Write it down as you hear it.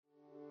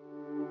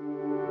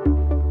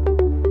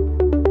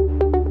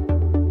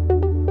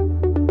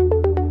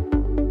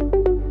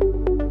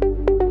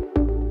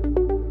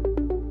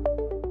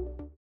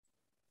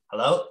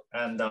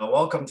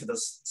welcome to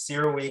this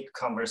Zero-Week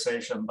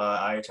conversation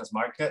by IHS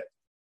Markit.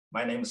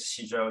 My name is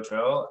Xizhou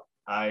Zhou.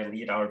 I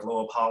lead our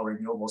global power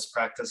renewables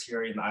practice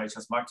here in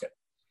IHS Markit.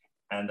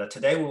 And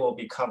today we will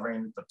be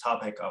covering the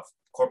topic of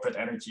corporate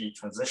energy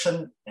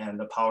transition and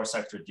the power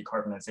sector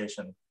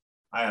decarbonization.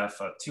 I have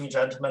two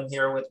gentlemen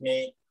here with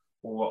me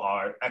who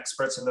are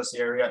experts in this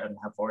area and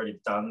have already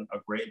done a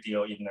great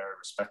deal in their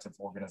respective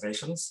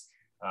organizations.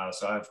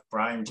 So I have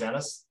Brian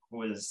Janis,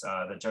 who is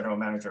the General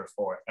Manager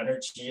for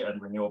Energy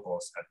and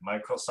Renewables at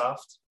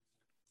Microsoft.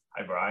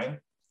 Hi, Brian.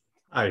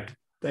 Hi,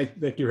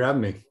 thank you for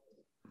having me.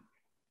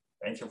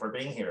 Thank you for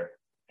being here.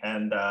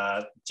 And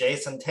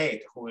Jason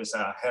Tate, who is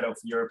Head of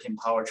European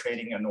Power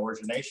Trading and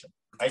Origination.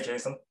 Hi,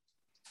 Jason.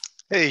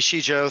 Hey,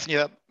 Xizhou.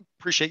 Yeah,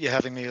 appreciate you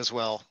having me as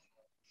well.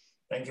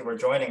 Thank you for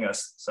joining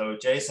us. So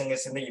Jason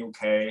is in the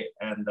UK,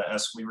 and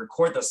as we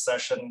record this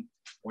session,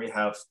 we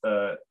have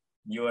the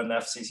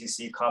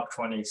UNFCCC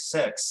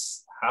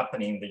COP26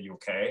 happening in the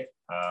UK,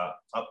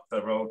 up the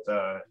road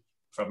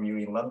from you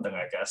in London,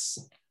 I guess.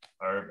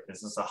 Or is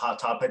this a hot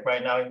topic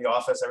right now in the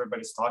office?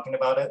 Everybody's talking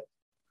about it?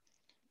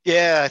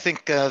 Yeah, I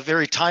think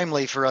very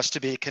timely for us to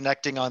be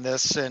connecting on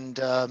this, and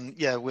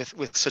yeah,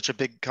 with such a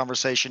big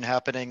conversation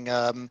happening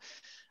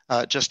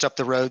just up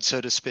the road, so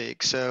to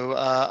speak. So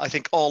I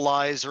think all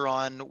eyes are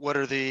on what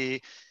are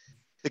the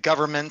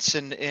governments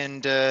and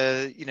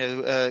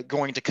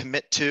going to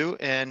commit to,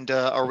 and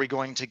are we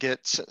going to get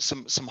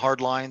some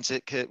hard lines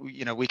that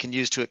we can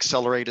use to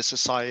accelerate a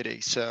society.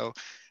 So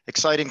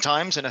exciting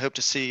times, and I hope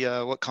to see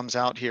what comes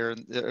out here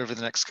over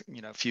the next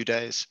few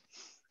days.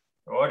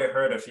 I already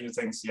heard a few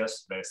things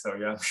yesterday, so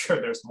yeah, I'm sure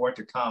there's more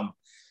to come.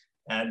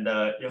 And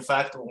in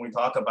fact, when we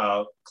talk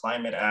about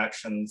climate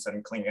actions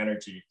and clean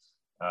energy,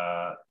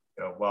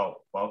 while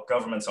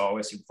governments are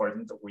always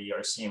important, we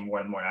are seeing more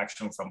and more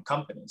action from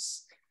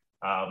companies.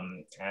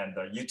 And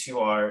you two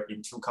are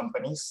in two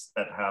companies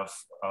that have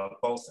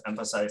both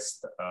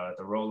emphasized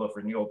the role of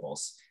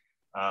renewables.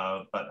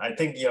 But I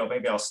think,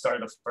 maybe I'll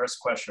start the first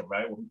question,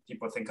 right? When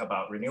people think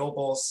about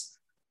renewables,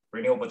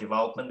 renewable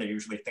development, they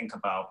usually think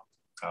about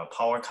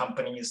power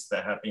companies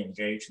that have been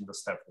engaged in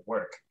this type of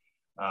work.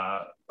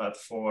 But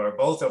for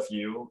both of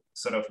you,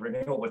 sort of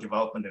renewable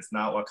development is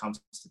not what comes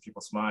to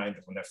people's mind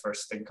when they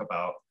first think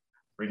about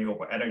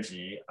renewable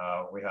energy.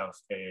 We have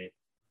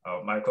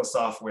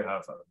Microsoft, we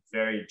have a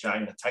very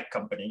giant tech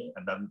company,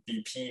 and then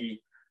BP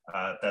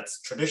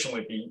that's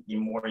traditionally been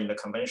more in the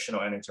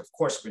conventional energy. Of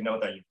course, we know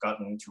that you've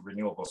gotten into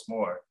renewables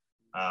more.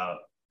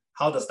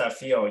 How does that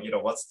feel?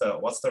 What's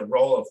the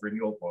role of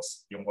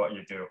renewables in what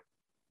you do?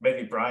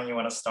 Maybe Brian, you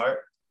want to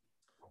start?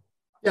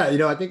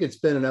 Yeah, I think it's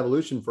been an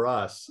evolution for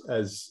us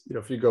as,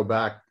 if you go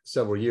back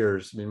several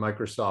years, I mean,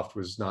 Microsoft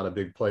was not a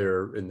big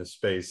player in this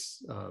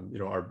space.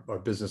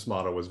 Our business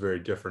model was very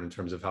different in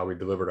terms of how we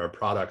delivered our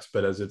products.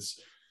 But as it's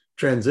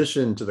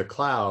transitioned to the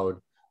cloud,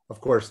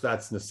 of course,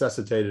 that's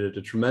necessitated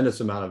a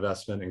tremendous amount of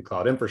investment in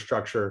cloud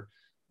infrastructure.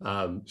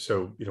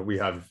 So, we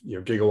have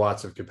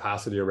gigawatts of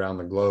capacity around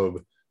the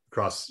globe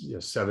across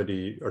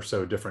 70 or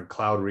so different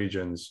cloud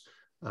regions.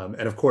 And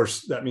of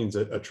course, that means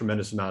a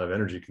tremendous amount of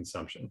energy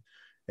consumption.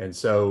 And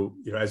so,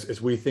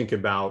 as we think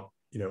about,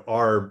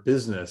 our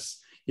business,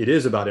 it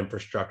is about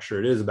infrastructure.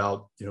 It is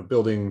about,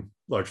 building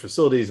large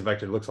facilities. In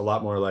fact, it looks a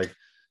lot more like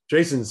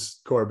Jason's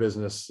core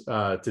business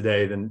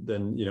today than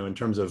in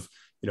terms of,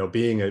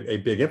 being a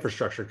big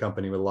infrastructure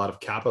company with a lot of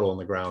capital on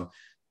the ground.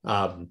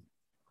 And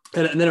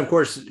then, of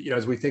course,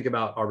 as we think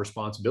about our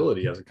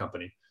responsibility as a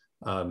company,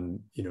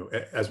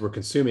 as we're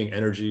consuming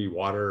energy,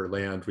 water,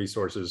 land,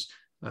 resources,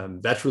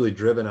 that's really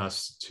driven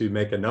us to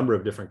make a number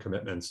of different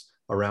commitments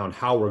around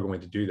how we're going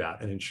to do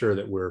that and ensure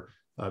that we're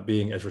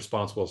being as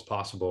responsible as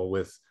possible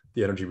with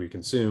the energy we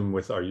consume,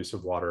 with our use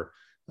of water,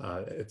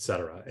 et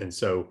cetera. And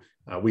so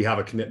we have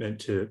a commitment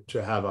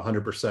to have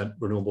 100%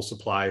 renewable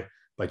supply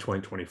by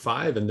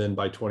 2025, and then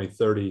by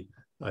 2030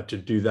 to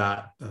do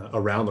that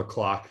around the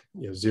clock,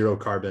 zero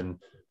carbon,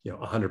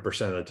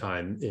 100% of the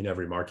time in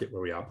every market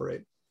where we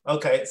operate.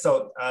 Okay,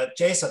 so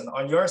Jason,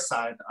 on your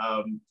side,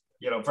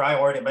 Brian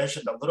already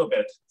mentioned a little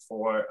bit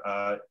for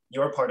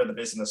your part of the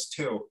business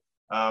too.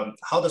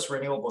 How does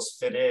renewables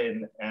fit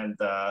in, and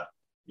does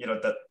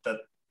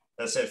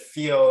it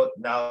feel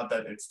now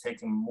that it's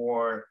taking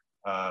more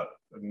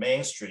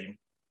mainstream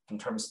in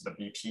terms of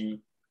the BP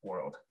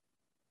world?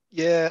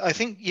 Yeah, I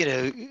think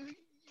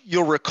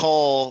you'll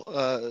recall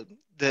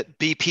that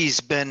BP's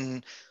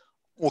been,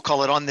 we'll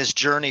call it, on this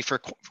journey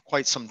for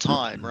quite some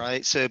time,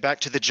 right? So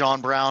back to the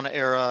John Brown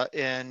era,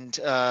 and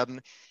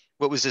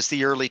what was this,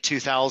 the early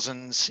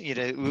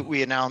 2000s,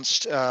 we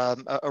announced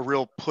a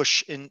real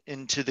push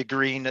into the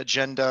green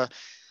agenda,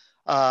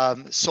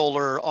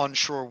 solar,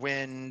 onshore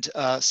wind,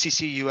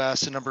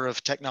 CCUS, a number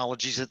of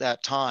technologies at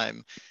that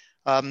time.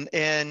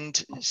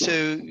 And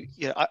so,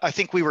 I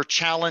think we were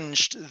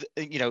challenged,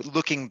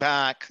 looking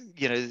back,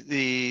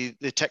 the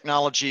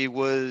technology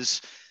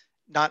was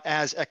not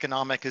as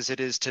economic as it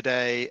is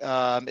today.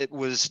 It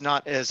was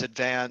not as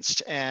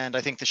advanced. And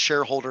I think the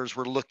shareholders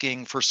were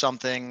looking for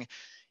something,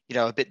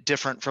 a bit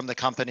different from the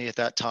company at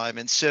that time.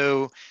 And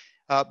so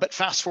But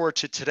fast forward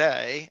to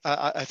today,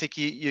 I think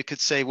you could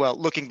say, well,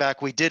 looking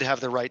back, we did have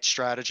the right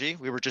strategy.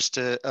 We were just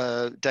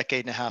a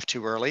decade and a half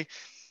too early.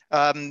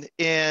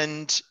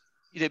 And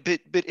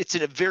but it's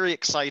in a very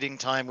exciting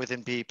time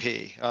within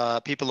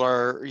BP. People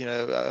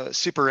are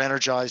super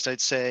energized,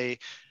 I'd say,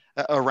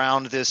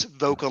 around this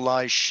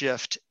vocalized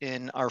shift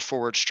in our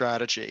forward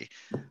strategy.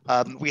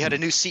 We had a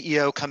new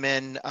CEO come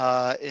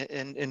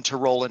into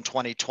role in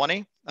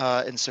 2020,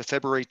 and so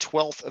February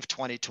 12th of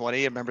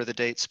 2020, I remember the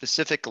date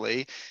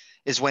specifically,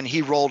 is when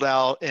he rolled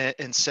out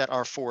and set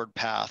our forward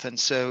path. And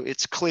so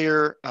it's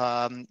clear,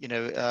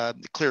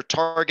 clear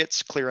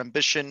targets, clear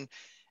ambition,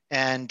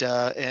 and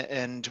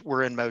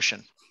we're in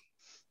motion.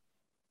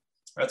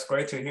 That's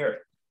great to hear.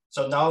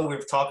 So now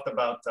we've talked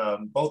about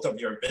both of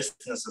your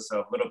businesses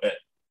a little bit,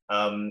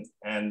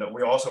 and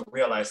we also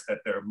realized that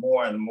there are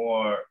more and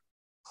more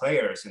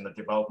players in the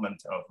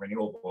development of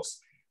renewables,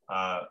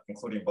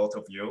 including both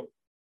of you.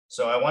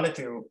 So I wanted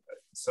to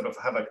sort of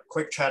have a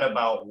quick chat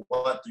about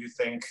what do you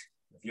think,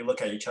 if you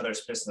look at each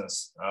other's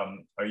business,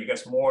 are you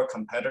guys more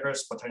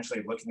competitors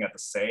potentially looking at the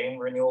same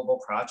renewable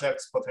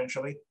projects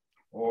potentially,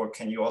 or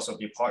can you also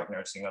be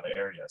partners in other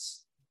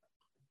areas?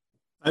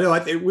 I know, I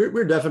think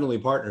we're definitely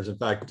partners. In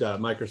fact,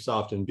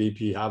 Microsoft and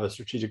BP have a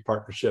strategic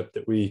partnership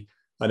that we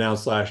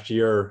announced last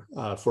year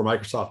for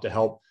Microsoft to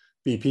help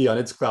BP on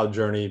its cloud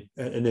journey,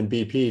 and then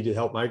BP to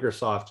help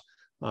Microsoft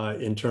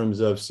in terms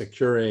of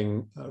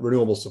securing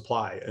renewable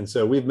supply. And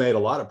so we've made a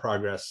lot of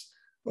progress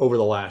over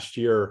the last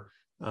year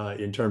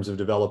in terms of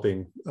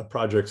developing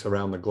projects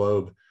around the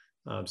globe.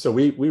 So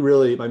we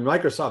really,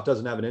 Microsoft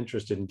doesn't have an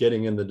interest in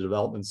getting in the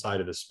development side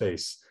of the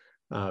space.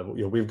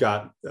 We've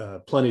got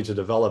plenty to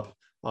develop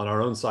on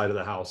our own side of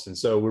the house. And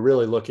so we're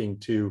really looking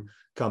to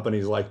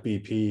companies like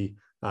BP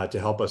to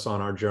help us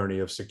on our journey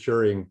of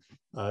securing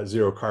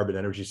zero carbon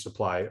energy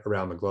supply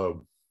around the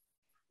globe.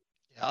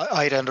 Yeah,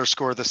 I'd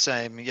underscore the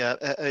same. Yeah,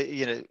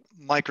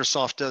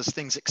 Microsoft does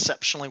things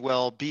exceptionally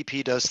well.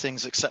 BP does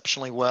things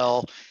exceptionally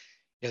well.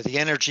 The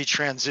energy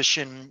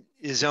transition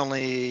is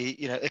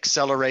only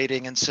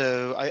accelerating, and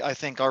so I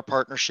think our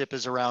partnership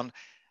is around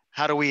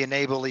how do we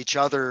enable each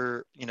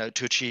other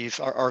to achieve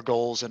our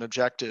goals and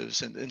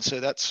objectives, and so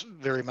that's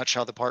very much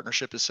how the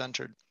partnership is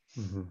centered.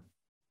 Mm-hmm.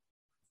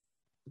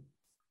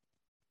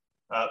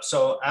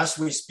 So as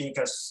we speak,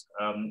 as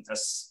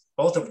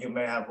both of you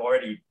may have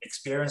already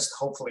experienced,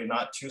 hopefully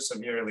not too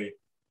severely,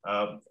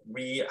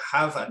 we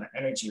have an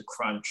energy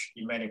crunch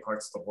in many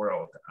parts of the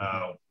world.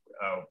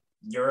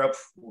 Europe,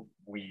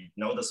 we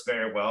know this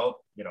very well.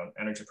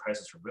 Energy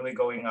prices are really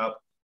going up.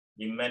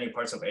 In many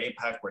parts of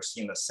APAC, we're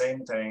seeing the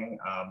same thing.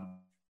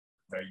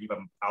 There are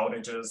even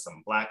outages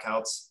and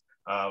blackouts.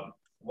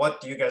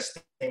 What do you guys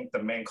think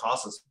the main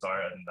causes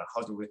are, and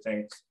how do we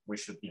think we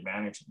should be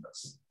managing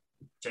this?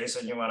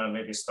 Jason, you want to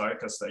maybe start?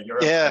 Because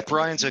Europe. Yeah, if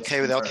Brian's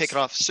okay with it, I'll kick it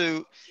off.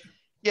 So,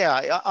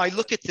 yeah, I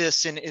look at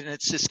this, and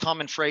it's this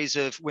common phrase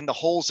of when the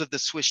holes of the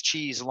Swiss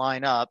cheese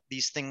line up,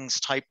 these things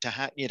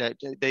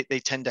they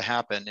tend to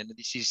happen, and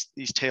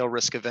these tail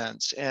risk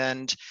events.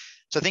 And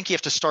so I think you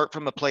have to start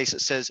from a place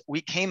that says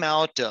we came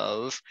out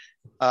of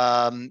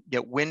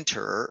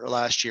winter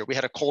last year. We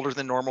had a colder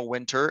than normal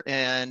winter,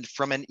 and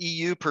from an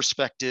EU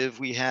perspective,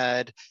 we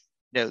had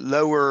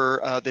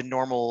lower than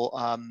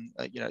normal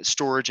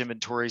storage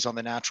inventories on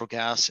the natural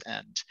gas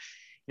end.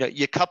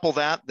 You couple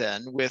that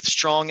then with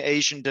strong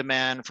Asian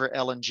demand for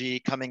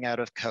LNG coming out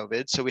of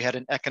COVID. So we had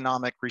an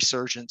economic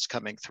resurgence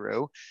coming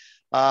through.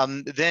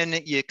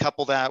 Then you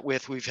couple that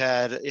with we've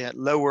had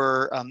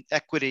lower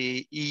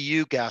equity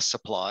EU gas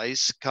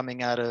supplies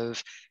coming out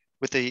of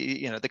with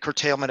the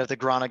curtailment of the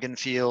Groningen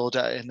field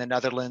in the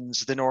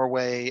Netherlands, the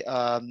Norway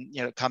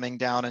coming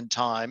down in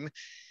time,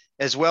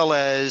 as well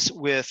as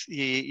with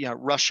the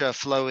Russia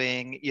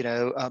flowing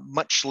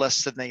much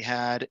less than they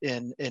had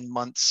in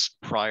months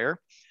prior.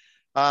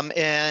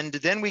 And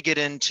then we get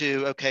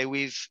into, okay,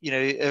 we've,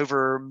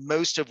 over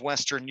most of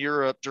Western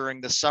Europe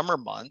during the summer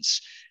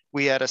months,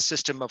 we had a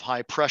system of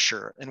high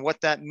pressure. And what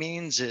that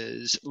means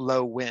is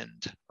low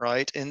wind,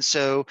 right? And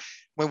so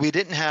when we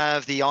didn't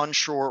have the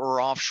onshore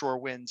or offshore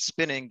wind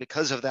spinning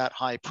because of that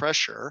high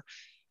pressure,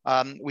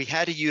 we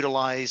had to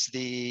utilize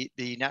the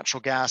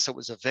natural gas that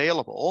was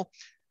available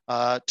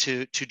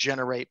to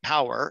generate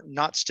power,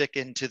 not stick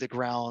into the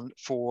ground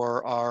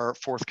for our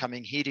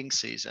forthcoming heating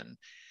season.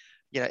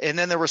 And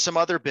then there were some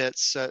other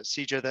bits,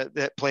 CJ,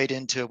 that played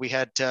into. We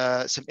had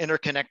some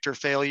interconnector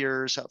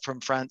failures from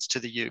France to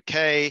the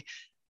UK.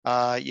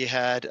 You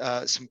had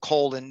some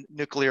coal and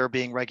nuclear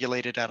being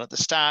regulated out of the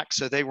stack,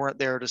 so they weren't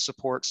there to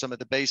support some of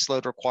the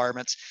baseload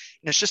requirements.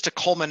 And it's just a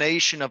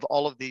culmination of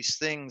all of these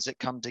things that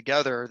come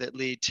together that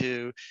lead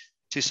to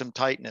some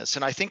tightness.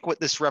 And I think what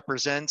this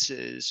represents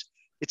is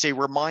it's a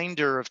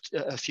reminder of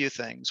a few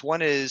things.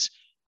 One is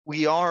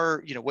we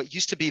are, what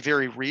used to be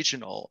very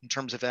regional in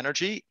terms of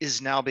energy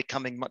is now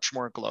becoming much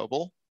more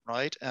global,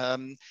 right?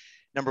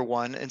 Number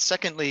one. And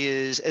secondly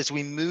is as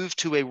we move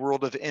to a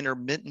world of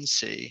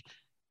intermittency,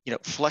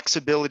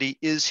 flexibility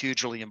is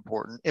hugely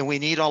important, and we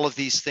need all of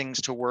these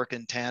things to work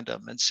in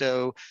tandem. And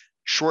so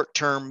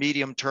short-term,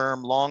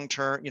 medium-term,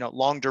 long-term,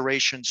 long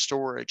duration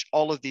storage.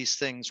 All of these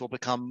things will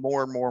become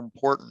more and more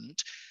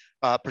important,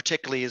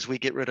 particularly as we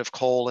get rid of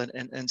coal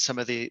and some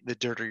of the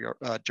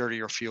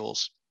dirtier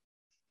fuels.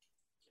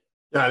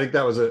 Yeah, I think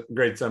that was a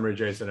great summary,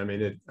 Jason. I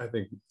mean, I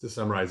think to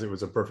summarize, it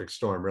was a perfect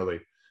storm, really.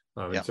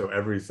 And so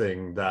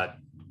everything that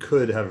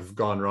could have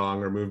gone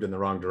wrong or moved in the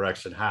wrong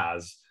direction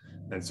has.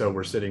 And so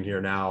we're sitting here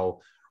now,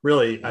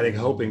 really, I think,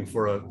 hoping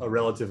for a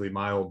relatively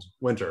mild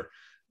winter,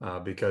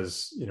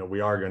 because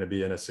we are going to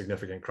be in a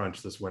significant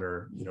crunch this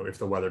winter, if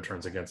the weather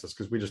turns against us,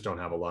 because we just don't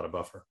have a lot of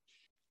buffer.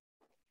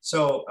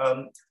 So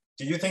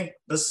do you think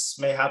this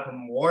may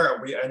happen more?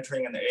 Are we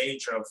entering an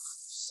age of,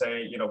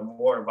 say,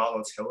 more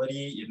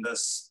volatility in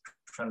this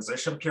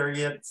transition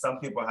period? Some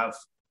people have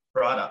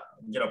brought up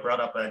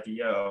the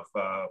idea of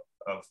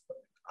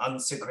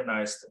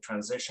unsynchronized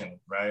transition,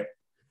 right?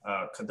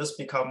 Could this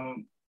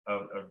become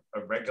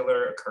a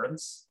regular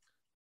occurrence?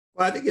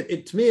 Well, I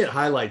think to me, it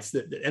highlights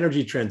that the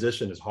energy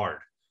transition is hard,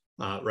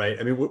 right?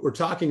 I mean, we're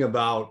talking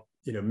about,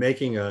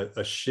 making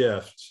a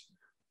shift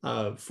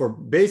for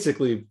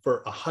basically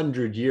for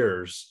 100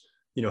 years,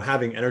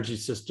 having energy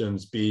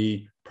systems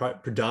be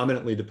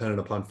predominantly dependent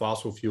upon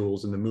fossil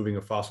fuels and the moving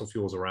of fossil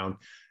fuels around.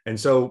 And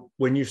so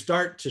when you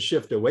start to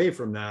shift away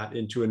from that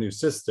into a new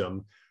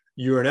system,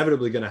 you're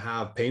inevitably going to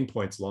have pain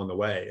points along the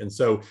way. And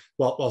so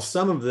while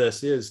some of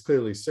this is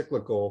clearly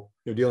cyclical,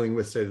 dealing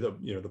with, say,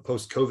 the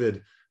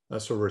post-COVID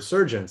sort of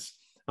resurgence,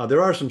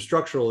 there are some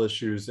structural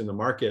issues in the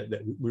market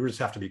that we just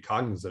have to be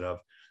cognizant of,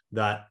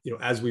 that,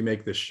 as we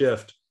make this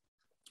shift,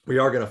 we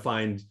are going to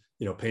find,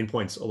 pain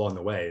points along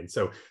the way. And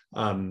so,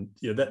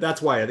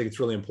 that's why I think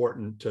it's really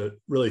important to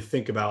really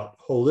think about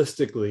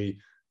holistically,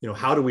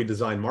 how do we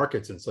design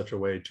markets in such a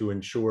way to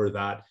ensure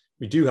that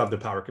we do have the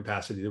power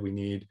capacity that we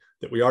need,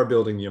 that we are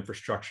building the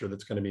infrastructure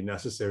that's going to be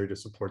necessary to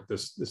support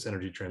this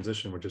energy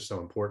transition, which is so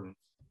important.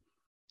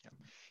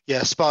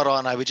 Yeah, spot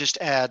on. I would just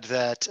add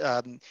that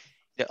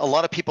a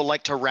lot of people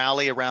like to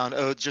rally around,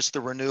 just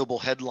the renewable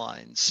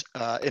headlines.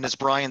 And as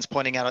Brian's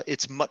pointing out,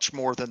 it's much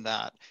more than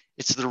that.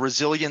 It's the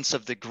resilience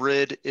of the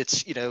grid.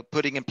 It's,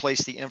 putting in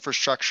place the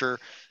infrastructure,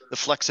 the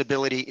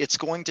flexibility. It's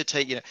going to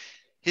take,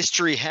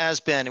 history has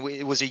been,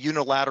 it was a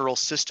unilateral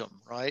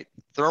system, right?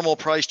 Thermal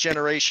price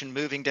generation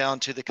moving down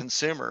to the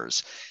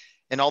consumers.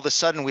 And all of a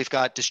sudden we've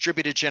got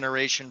distributed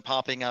generation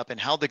popping up, and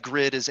how the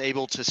grid is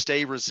able to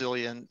stay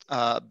resilient,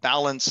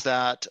 balance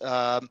that,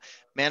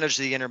 manage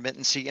the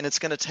intermittency. And it's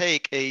going to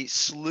take a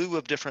slew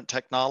of different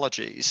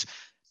technologies,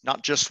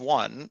 not just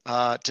one,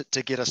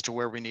 to get us to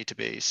where we need to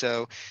be.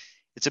 So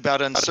it's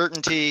about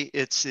uncertainty.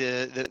 It's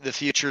the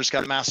future's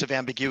got massive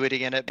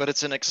ambiguity in it, but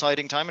it's an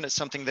exciting time, and it's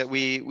something that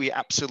we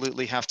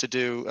absolutely have to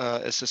do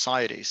as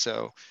society.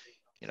 So,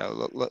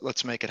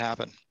 let's make it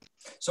happen.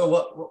 So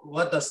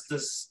what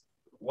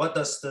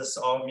does this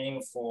all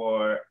mean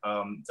for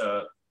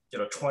the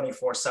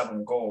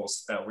 24/7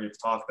 goals that we've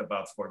talked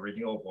about for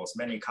renewables?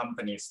 Many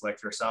companies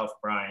like yourself,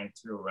 Brian,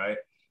 too, right?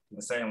 Been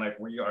saying like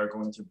we are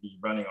going to be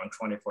running on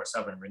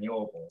 24/7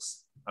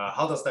 renewables.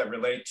 How does that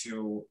relate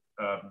to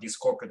these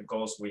corporate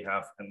goals we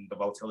have and the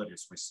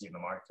volatilities we see in the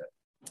market?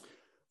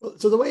 Well,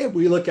 so the way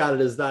we look at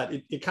it is that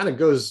it kind of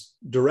goes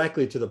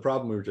directly to the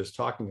problem we were just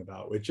talking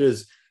about, which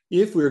is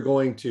if we are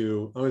going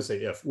to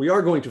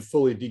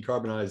fully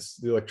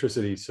decarbonize the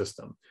electricity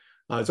system,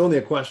 it's only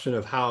a question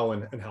of how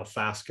and how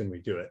fast can we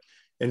do it.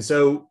 And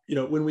so,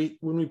 when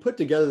we put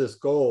together this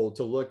goal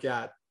to look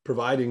at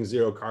providing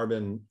zero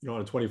carbon,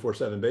 on a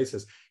 24/7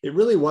 basis, it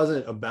really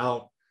wasn't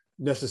about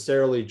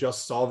necessarily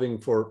just solving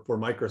for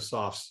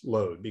Microsoft's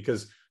load,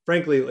 because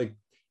frankly, like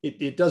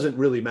it doesn't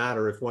really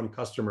matter if one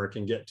customer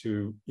can get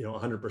to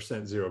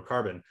 100% zero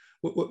carbon.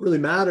 What really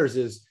matters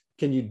is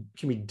can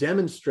we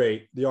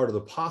demonstrate the art of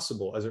the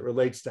possible as it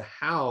relates to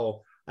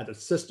how at a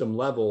system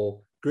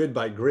level, grid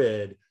by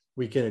grid,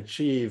 we can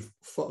achieve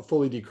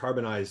fully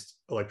decarbonized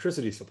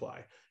electricity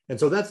supply. And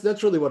so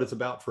that's really what it's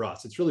about for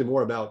us. It's really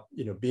more about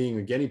being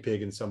a guinea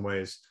pig in some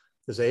ways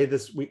to say, hey,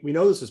 we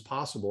know this is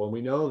possible, and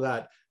we know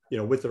that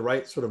with the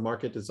right sort of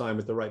market design,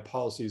 with the right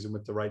policies, and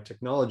with the right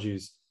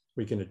technologies,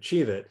 we can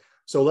achieve it.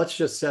 So let's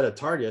just set a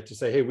target to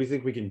say, hey, we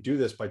think we can do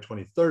this by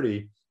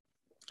 2030.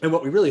 And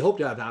what we really hope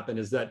to have happen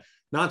is that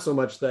not so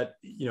much that,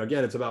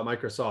 again, it's about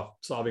Microsoft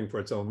solving for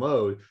its own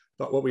load,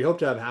 but what we hope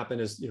to have happen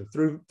is,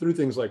 through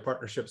things like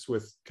partnerships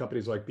with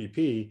companies like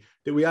BP,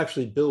 that we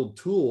actually build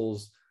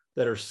tools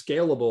that are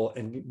scalable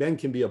and then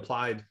can be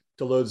applied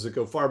to loads that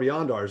go far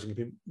beyond ours and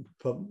can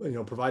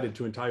be provided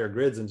to entire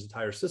grids and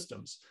entire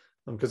systems.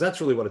 Because that's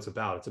really what it's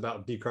about. It's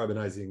about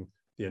decarbonizing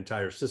the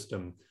entire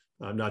system,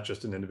 not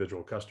just an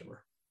individual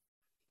customer.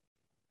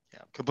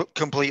 Yeah,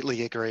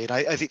 completely agreed.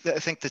 I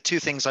think the two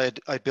things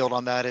I'd build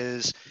on that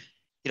is,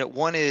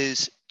 one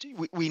is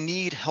we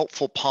need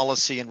helpful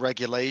policy and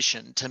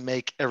regulation to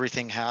make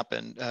everything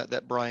happen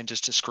that Brian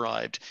just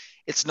described.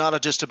 It's not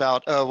just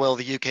about, oh, well,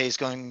 the UK is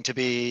going to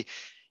be,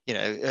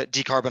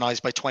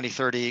 decarbonized by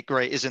 2030.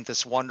 Great, isn't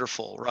this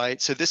wonderful,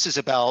 right? So this is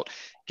about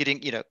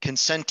getting,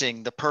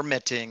 consenting, the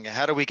permitting.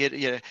 How do we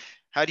get,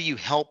 how do you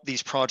help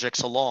these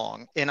projects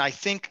along? And I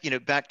think,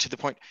 back to the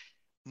point,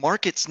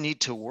 markets need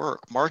to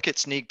work,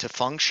 markets need to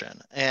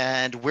function.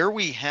 And where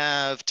we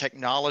have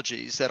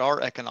technologies that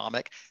are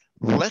economic,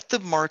 let the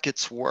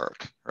markets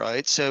work,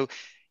 right? So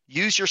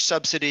use your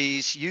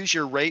subsidies, use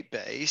your rate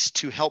base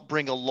to help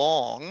bring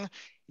along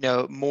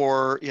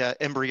more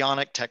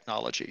embryonic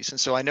technologies. And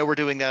so I know we're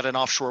doing that in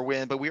offshore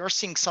wind, but we are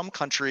seeing some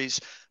countries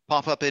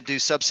pop up and do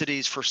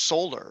subsidies for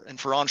solar and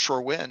for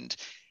onshore wind.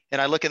 And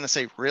I look and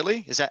say,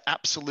 really? Is that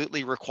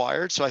absolutely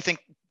required? So I think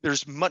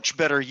there's much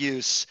better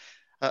use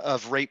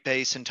of rate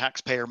base and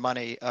taxpayer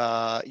money,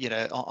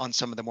 on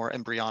some of the more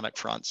embryonic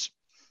fronts.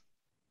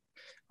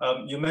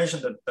 You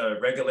mentioned the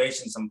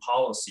regulations and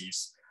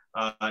policies,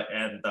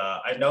 and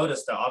I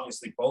noticed that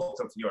obviously both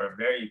of you are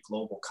very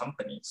global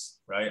companies,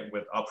 right,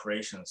 with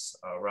operations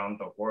around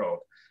the world.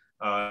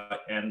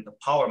 And the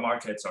power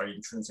markets are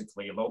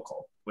intrinsically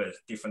local with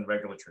different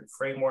regulatory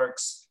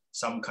frameworks.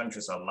 Some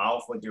countries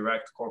allow for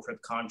direct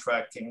corporate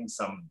contracting,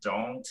 some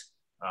don't.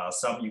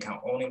 Some you can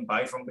only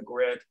buy from the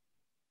grid.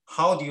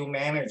 How do you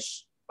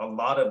manage a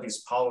lot of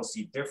these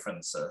policy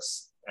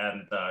differences?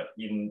 And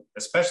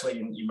especially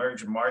in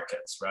emerging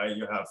markets, right?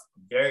 You have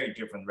very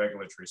different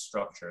regulatory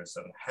structures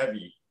and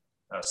heavy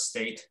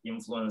state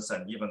influence,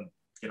 and even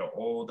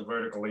all the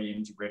vertically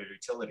integrated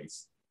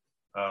utilities.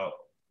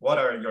 What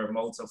are your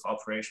modes of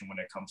operation when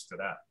it comes to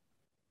that?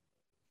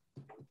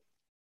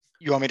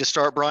 You want me to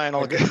start, Brian?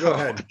 I'll go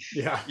ahead.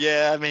 Yeah.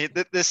 Yeah. I mean,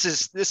 this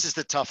is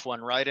the tough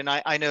one, right? And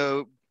I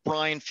know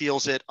Brian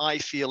feels it. I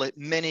feel it.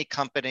 Many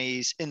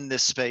companies in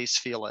this space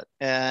feel it.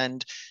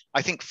 And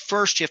I think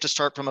first you have to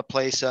start from a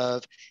place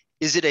of,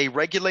 is it a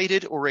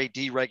regulated or a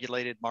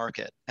deregulated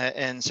market?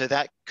 And so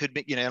that could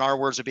be, in our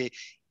words would be,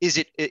 is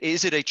it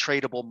a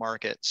tradable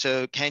market?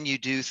 So can you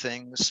do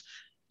things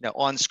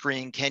on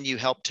screen? Can you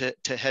help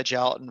to hedge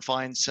out and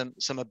find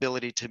some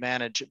ability to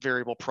manage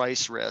variable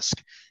price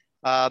risk?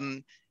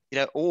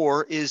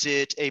 Or is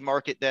it a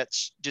market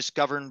that's just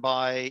governed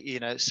by,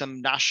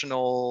 some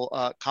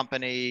national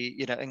company,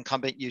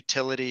 incumbent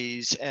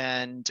utilities,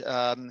 and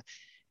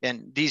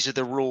these are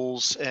the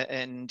rules,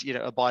 and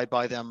abide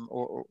by them,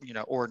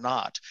 or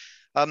not.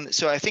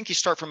 So I think you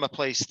start from a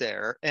place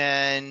there,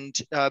 and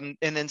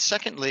then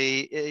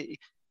secondly,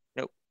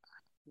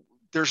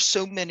 there's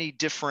so many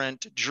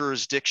different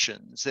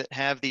jurisdictions that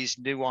have these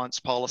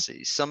nuanced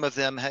policies. Some of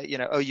them,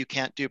 you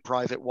can't do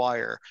private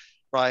wire.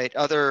 Right.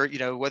 Other,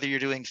 whether you're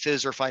doing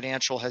FIS or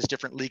financial has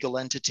different legal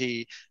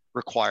entity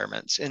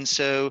requirements. And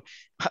so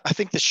I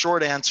think the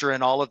short answer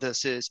in all of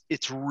this is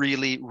it's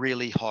really,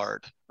 really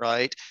hard,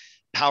 right?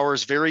 Power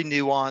is very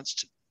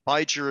nuanced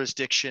by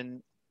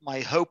jurisdiction. My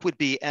hope would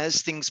be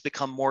as things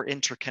become more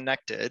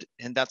interconnected,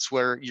 and that's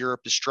where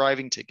Europe is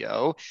striving to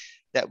go,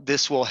 that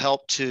this will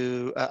help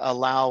to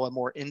allow a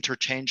more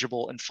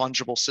interchangeable and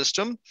fungible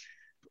system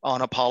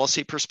on a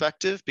policy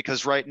perspective,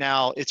 because right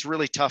now it's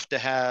really tough to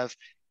have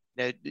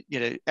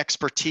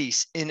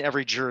expertise in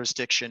every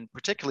jurisdiction,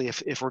 particularly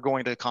if we're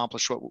going to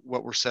accomplish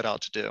what we're set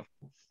out to do.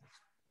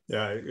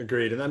 Yeah,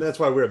 agreed. And that's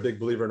why we're a big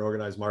believer in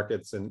organized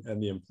markets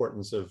and the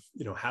importance of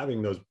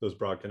having those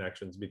broad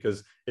connections,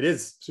 because it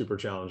is super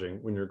challenging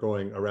when you're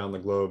going around the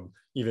globe,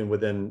 even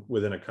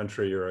within a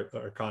country or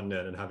a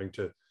continent, and having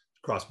to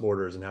cross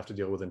borders and have to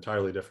deal with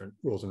entirely different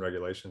rules and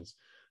regulations.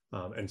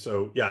 And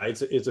so, yeah,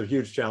 it's a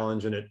huge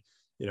challenge. And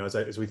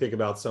as we think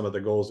about some of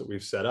the goals that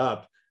we've set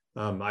up,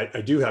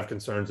 I do have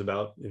concerns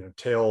about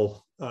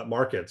tail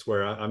markets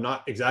where I'm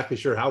not exactly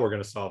sure how we're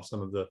going to solve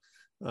some of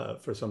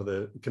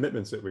the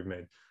commitments that we've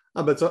made.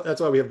 But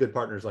that's why we have good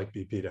partners like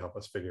BP to help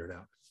us figure it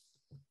out.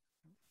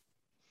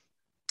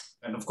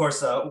 And of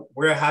course,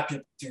 we're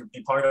happy to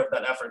be part of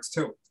that efforts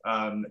too,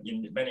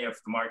 in many of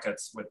the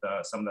markets with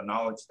some of the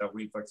knowledge that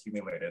we've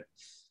accumulated.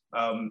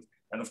 And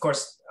of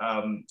course,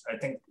 I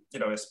think,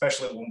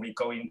 especially when we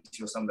go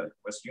into some of the,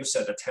 as you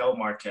said, the tail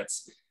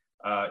markets,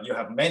 you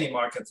have many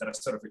markets that are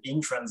sort of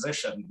in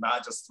transition,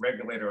 not just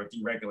regulated or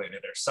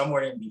deregulated. They're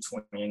somewhere in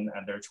between,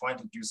 and they're trying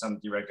to do some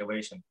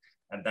deregulation,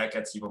 and that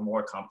gets even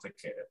more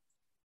complicated.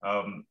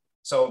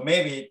 So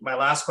maybe my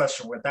last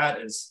question with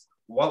that is,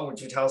 what would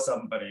you tell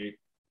somebody,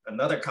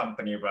 another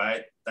company,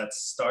 right,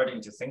 that's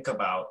starting to think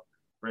about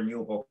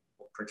renewable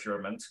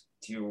procurement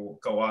to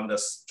go on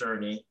this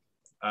journey,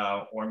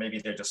 or maybe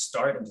they're just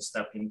starting to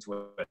step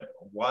into it?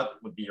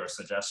 What would be your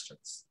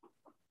suggestions?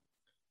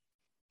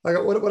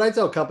 Like what I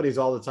tell companies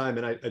all the time,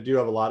 and I do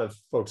have a lot of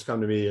folks come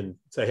to me and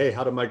say, hey,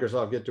 how did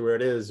Microsoft get to where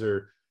it is?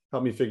 Or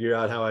help me figure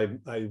out how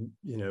I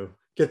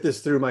get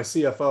this through my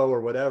CFO or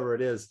whatever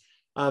it is.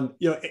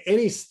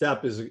 Any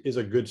step is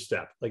a good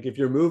step. Like if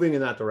you're moving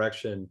in that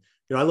direction,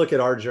 I look at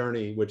our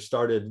journey, which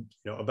started,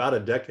 about a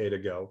decade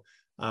ago.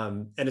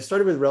 And it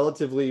started with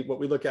relatively, what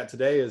we look at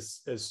today as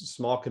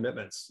small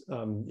commitments,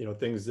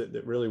 things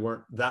that really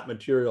weren't that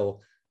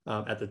material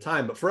at the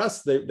time. But for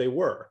us, they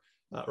were.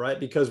 Right?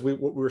 Because what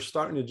we were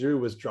starting to do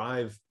was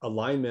drive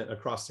alignment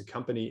across the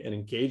company and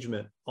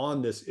engagement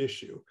on this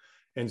issue.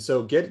 And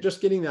so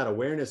getting that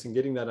awareness and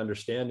getting that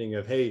understanding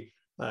of, hey,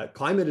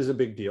 climate is a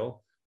big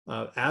deal.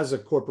 As a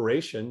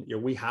corporation,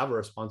 we have a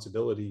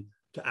responsibility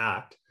to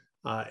act.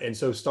 And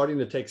so starting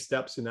to take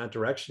steps in that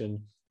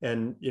direction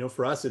And,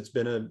 for us, it's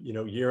been a,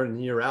 year in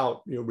and year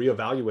out,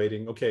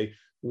 reevaluating, okay,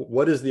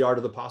 what is the art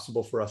of the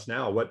possible for us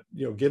now? What,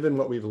 given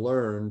what we've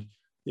learned,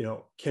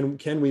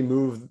 can we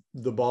move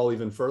the ball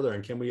even further,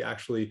 and can we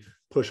actually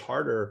push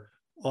harder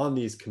on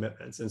these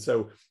commitments? And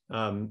so,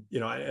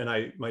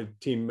 my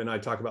team and I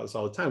talk about this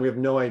all the time. We have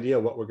no idea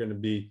what we're going to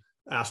be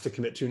asked to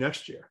commit to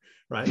next year,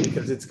 right?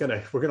 Because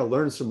we're going to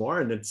learn some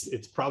more, and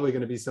it's probably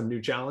going to be some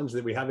new challenge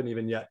that we haven't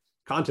even yet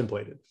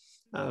contemplated.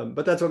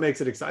 But that's what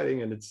makes it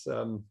exciting, and it's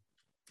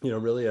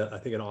really I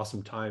think an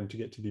awesome time to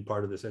get to be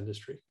part of this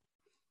industry.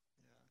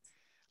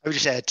 I would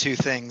just add two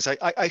things.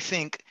 I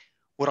think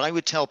what I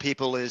would tell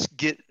people is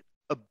get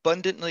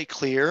abundantly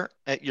clear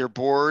at your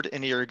board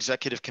and your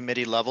executive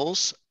committee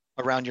levels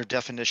around your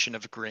definition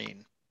of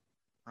green,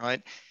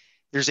 right?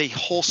 There's a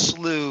whole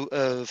slew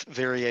of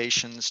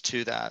variations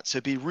to that.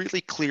 So be really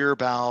clear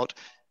about,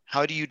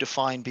 how do you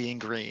define being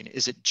green?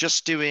 Is it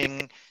just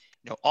doing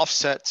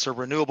offsets or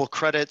renewable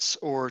credits,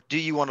 or do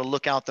you want to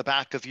look out the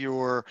back of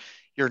your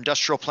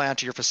industrial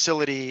plant or your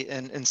facility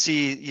and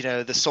see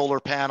the solar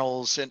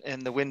panels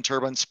and the wind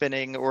turbine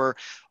spinning? Or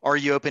are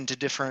you open to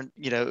different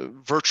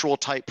virtual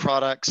type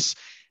products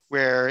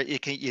where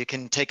you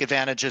can take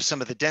advantage of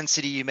some of the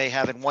density you may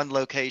have in one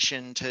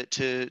location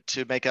to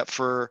make up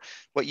for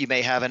what you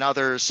may have in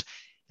others?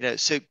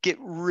 So get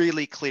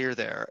really clear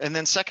there. And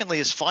then secondly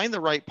is find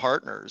the right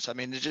partners. I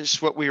mean, it's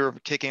just what we were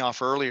kicking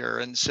off earlier.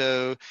 And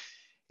so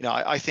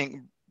I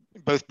think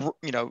both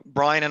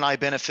Brian and I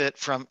benefit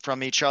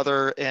from each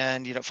other,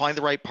 and find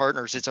the right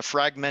partners. It's a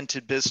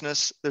fragmented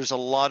business. There's a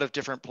lot of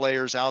different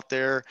players out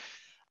there,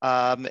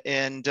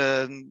 and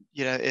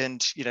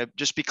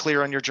just be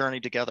clear on your journey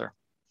together.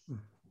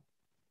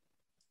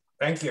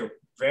 Thank you.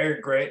 Very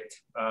great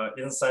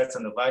insights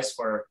and advice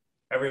for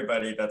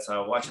everybody that's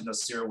watching the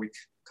CERAWeek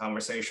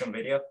conversation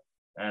video.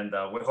 And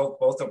we hope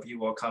both of you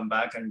will come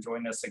back and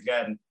join us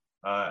again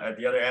at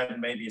the other end,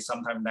 maybe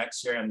sometime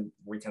next year, and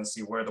we can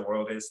see where the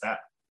world is at.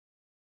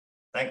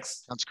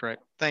 Thanks. Sounds great.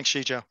 Thanks,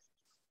 Shijo.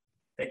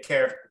 Take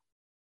care.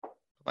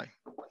 Bye.